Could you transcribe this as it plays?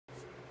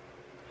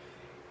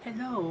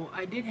Hello,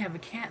 I did have a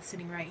cat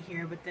sitting right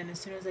here, but then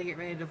as soon as I get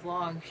ready to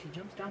vlog, she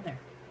jumps down there.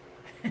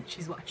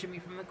 She's watching me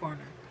from the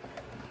corner.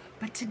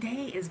 But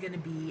today is going to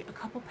be a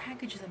couple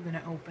packages I'm going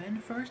to open.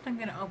 First, I'm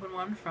going to open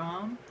one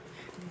from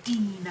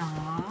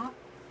Deena.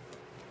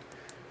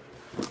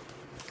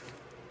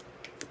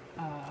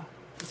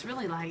 It's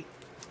really light.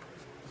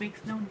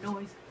 Makes no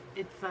noise.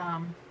 It's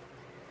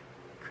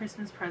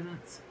Christmas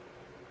presents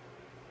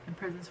and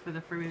presents for the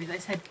fur babies.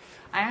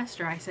 I asked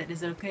her, I said,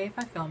 is it okay if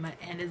I film it?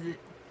 And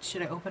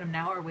should I open them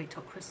now or wait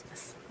till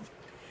Christmas?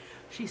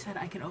 She said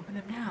I can open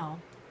them now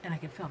and I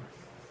can film it.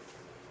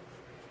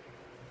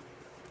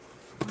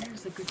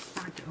 Where's a good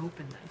spot to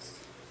open this?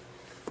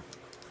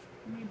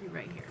 Maybe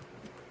right here.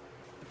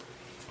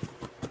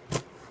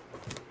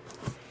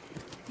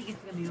 I think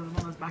it's going to be one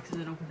of those boxes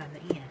that opens on the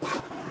end.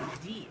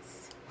 Like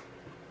these.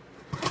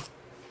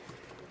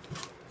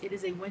 It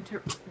is a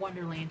winter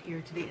wonderland here.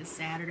 Today is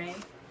Saturday.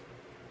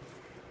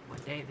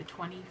 What day? The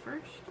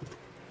 21st?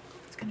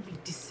 It's going to be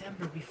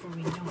December before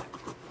we know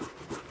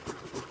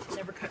it.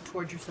 Never cut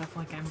towards yourself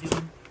like I'm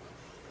doing.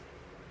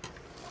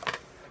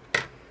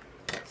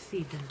 Let's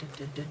see. Dun, dun,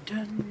 dun, dun,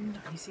 dun.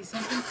 I see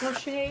something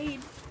crocheted.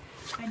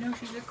 I know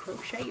she's a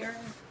crocheter.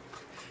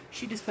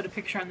 She just put a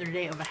picture on there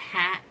today of a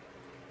hat.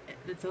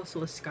 It's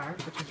also a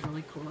scarf, which is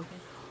really cool looking.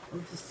 Oh,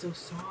 this is so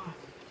soft.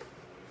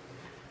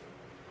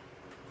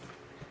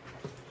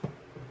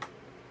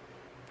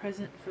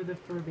 Present for the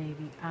fur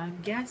baby. I'm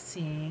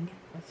guessing,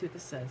 let's see what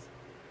this says.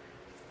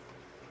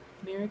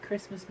 Merry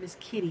Christmas, Miss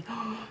Kitty.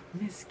 Oh,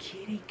 Miss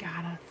Kitty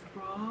got a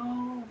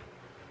throw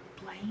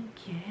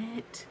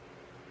blanket.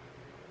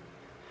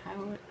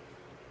 How it,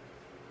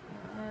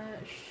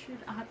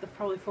 I'll have to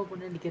probably fold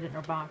one in to get it in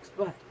our box,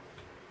 but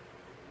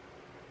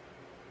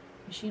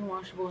machine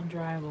washable and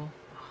dryable.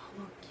 Oh,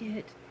 look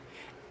it.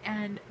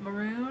 And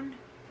maroon,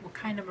 what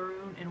kind of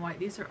maroon and white?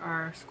 These are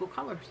our school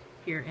colors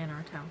here in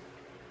our town.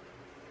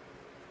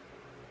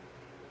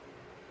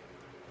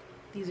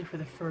 These are for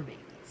the fur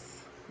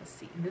babies. Let's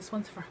see. And this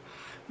one's for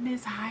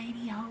Miss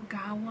Heidi. Oh,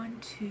 got one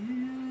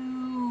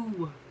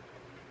too.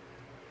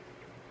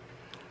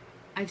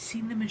 I've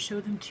seen them and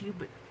showed them to you,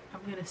 but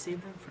I'm going to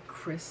save them for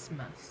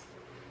Christmas.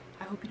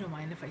 I hope you don't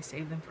mind if I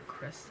save them for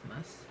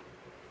Christmas.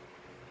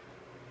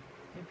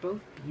 They're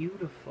both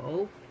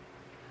beautiful.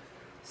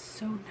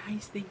 So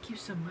nice. Thank you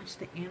so much.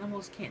 The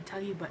animals can't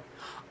tell you, but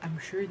I'm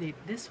sure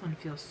this one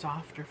feels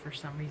softer for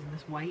some reason.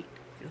 This white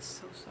feels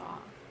so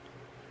soft.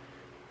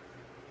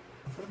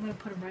 But I'm going to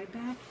put them right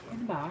back in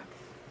the box.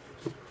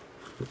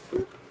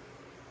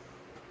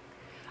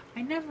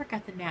 I never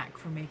got the knack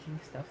for making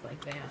stuff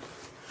like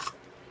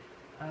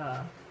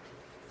that.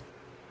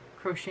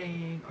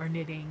 Crocheting or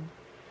knitting.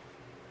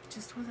 It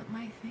just wasn't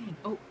my thing.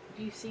 Oh,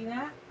 do you see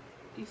that?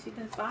 Do you see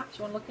this box?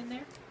 You want to look in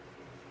there?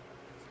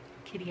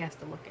 Kitty has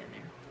to look in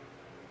there.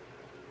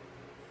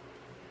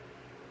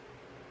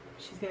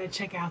 She's got to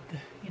check out the,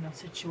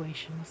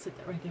 situation. We'll sit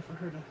that right there for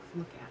her to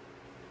look at.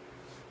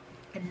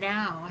 And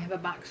now I have a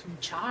box from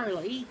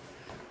Charlie,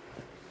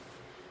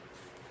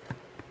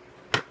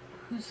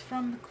 who's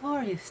from the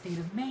glorious state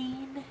of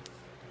Maine.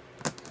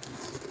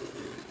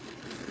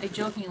 I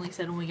jokingly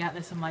said when we got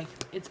this, I'm like,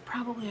 it's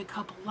probably a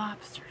couple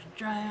lobsters,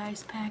 dry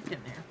ice packed in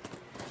there.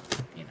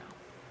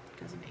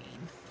 Because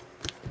Maine.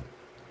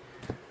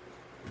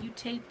 You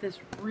tape this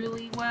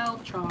really well,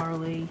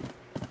 Charlie.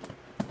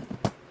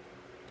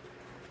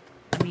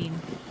 I mean,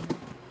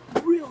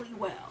 really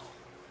well.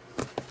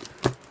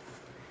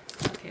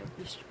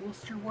 We're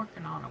still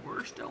working on it.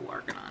 We're still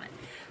working on it.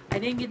 I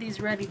didn't get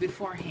these ready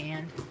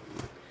beforehand.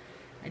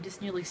 I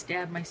just nearly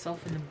stabbed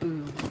myself in the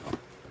boob.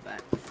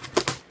 But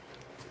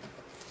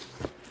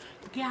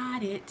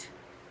got it.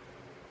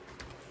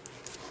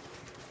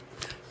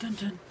 Dun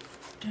dun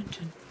dun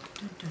dun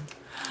dun dun.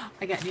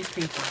 I got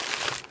newspaper.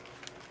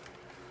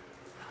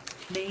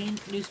 Maine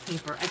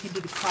newspaper. I can do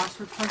the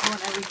crossword puzzle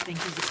and everything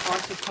because the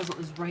crossword puzzle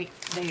is right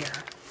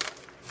there.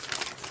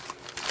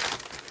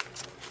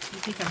 You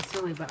think I'm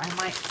silly, but I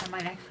might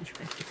actually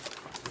try to fix the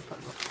crossword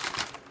puzzle.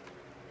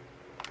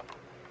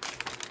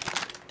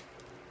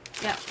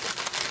 Yeah,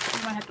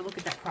 you might have to look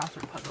at that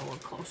crossword puzzle a little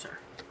closer.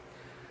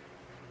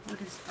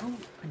 What is, oh,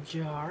 a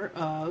jar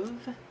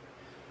of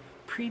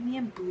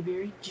premium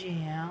blueberry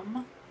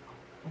jam.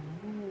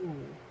 Ooh,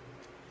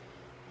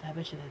 I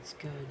bet you that's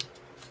good.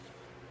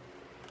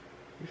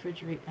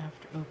 Refrigerate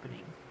after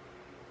opening.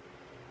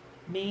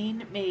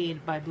 Maine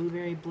made by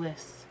Blueberry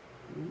Bliss.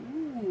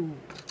 Ooh.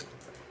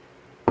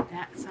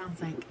 That sounds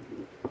like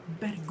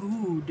very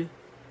good.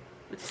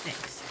 What's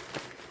next?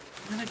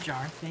 Another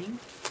jar thing.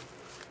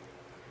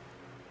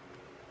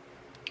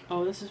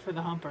 Oh, this is for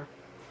the humper.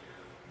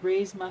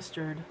 Raised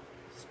mustard.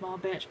 Small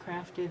batch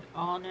crafted,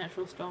 all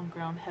natural stone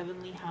ground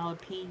heavenly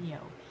jalapeno.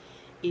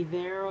 A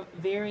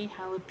very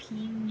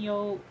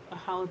jalapeno,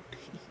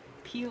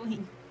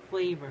 appealing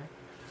flavor.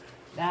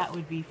 That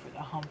would be for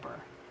the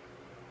humper.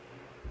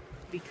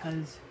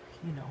 Because,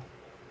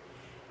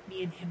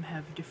 me and him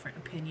have different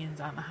opinions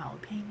on the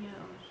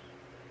jalapenos.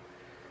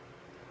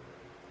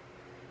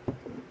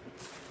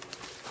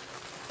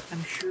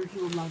 I'm sure he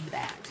will love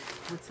that.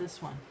 What's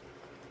this one?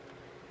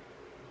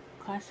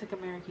 Classic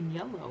American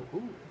yellow.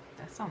 Ooh,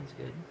 that sounds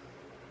good.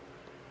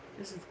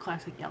 This is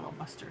classic yellow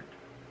mustard.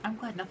 I'm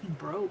glad nothing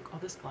broke. All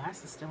this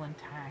glass is still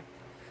intact.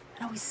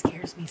 It always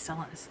scares me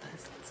selling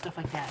stuff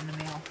like that in the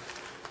mail.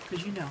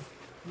 Because you know,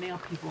 mail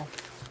people.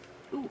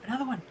 Ooh,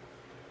 another one.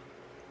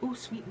 Ooh,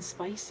 sweet and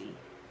spicy.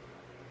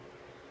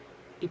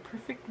 A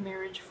perfect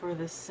marriage for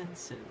the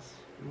senses.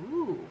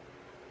 Ooh.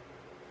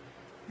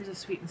 Here's a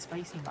sweet and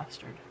spicy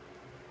mustard.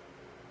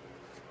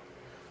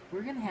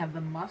 We're going to have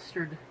the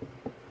mustard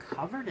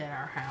covered in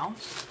our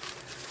house.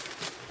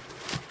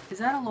 Is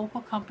that a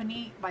local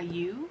company by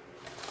you?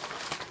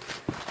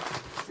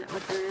 Is that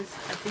what there is?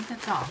 I think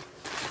that's all.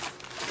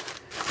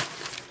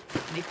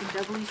 Making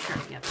doubly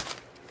sure. Yep.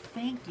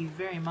 Thank you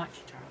very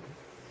much, Charlie.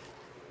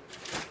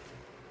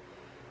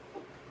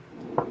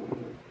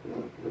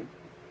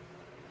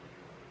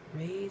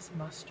 Raised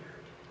mustard.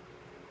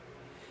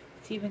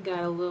 It's even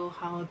got a little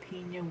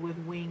jalapeno with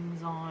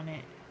wings on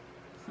it.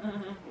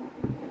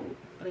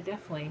 But I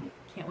definitely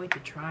can't wait to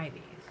try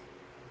these.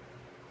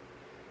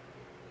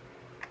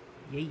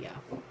 Yeah.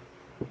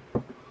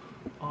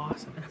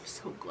 Awesome. And I'm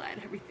so glad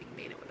everything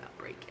made it without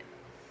breaking.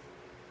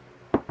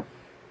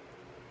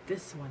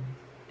 This one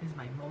is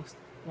my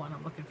one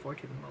I'm looking forward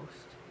to the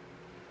most.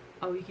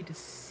 Oh, you get to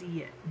see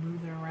it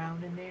moving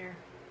around in there.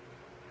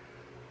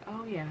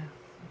 Oh yeah.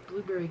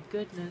 Blueberry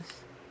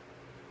goodness.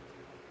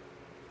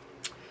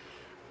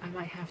 I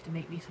might have to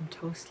make me some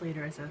toast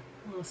later as a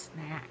little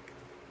snack.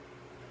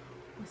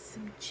 With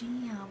some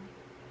jam.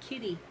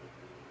 Kitty.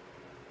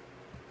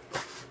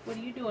 What are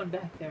you doing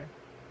back there?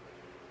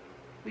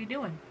 What are you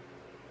doing?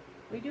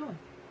 What are you doing?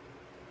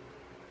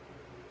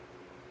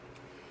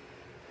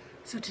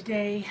 So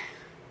today,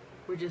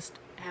 we're just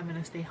having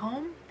to stay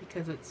home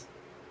because it's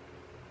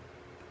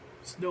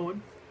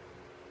snowing.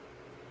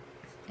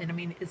 And I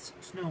mean, it's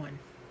snowing.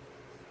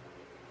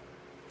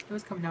 It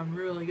was coming down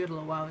really good a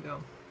little while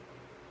ago.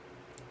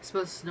 It's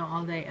supposed to snow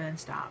all day and then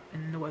stop.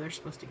 And then the weather's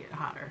supposed to get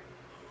hotter.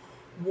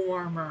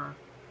 Warmer.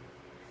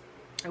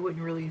 I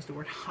wouldn't really use the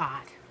word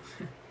hot.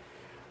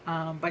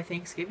 By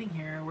Thanksgiving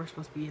here, we're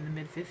supposed to be in the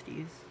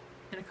mid-50s.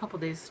 In a couple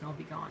days, the snow will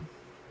be gone.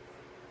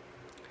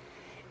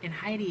 And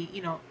Heidi,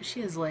 you know, she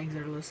has legs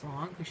that are this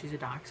long because she's a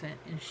dachshund,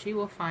 and she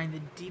will find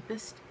the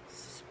deepest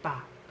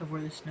spot of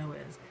where the snow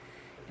is.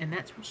 And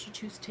that's where she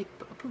chooses to take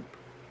a poop.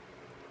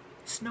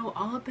 Snow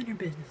all up in her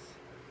business.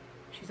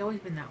 She's always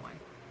been that way.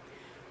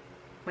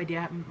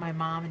 My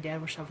mom and dad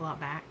will shovel out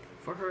back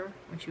for her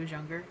when she was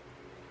younger.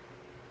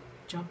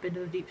 Jump into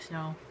the deep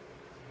snow.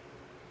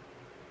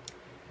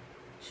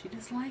 She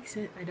just likes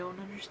it. I don't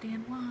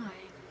understand why.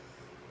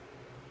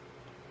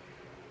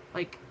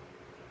 Like,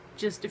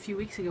 just a few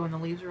weeks ago when the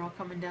leaves were all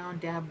coming down,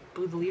 Dad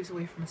blew the leaves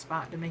away from a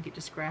spot to make it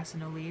just grass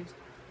and no leaves.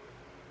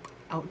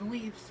 Out in the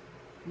leaves.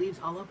 Leaves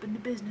all up in the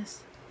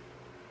business.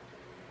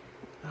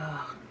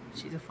 Ugh,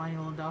 she's a funny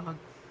little dog.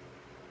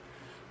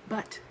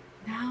 But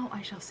now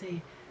I shall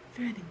say,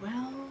 fairly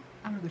well.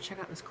 I'm gonna go check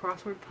out this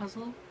crossword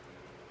puzzle.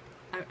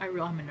 I'm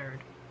a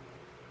nerd.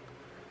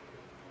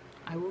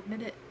 I will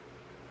admit it.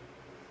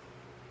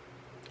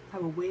 I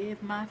will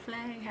wave my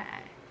flag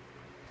high.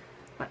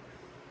 But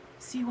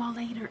see you all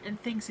later, and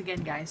thanks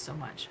again, guys, so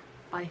much.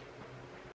 Bye.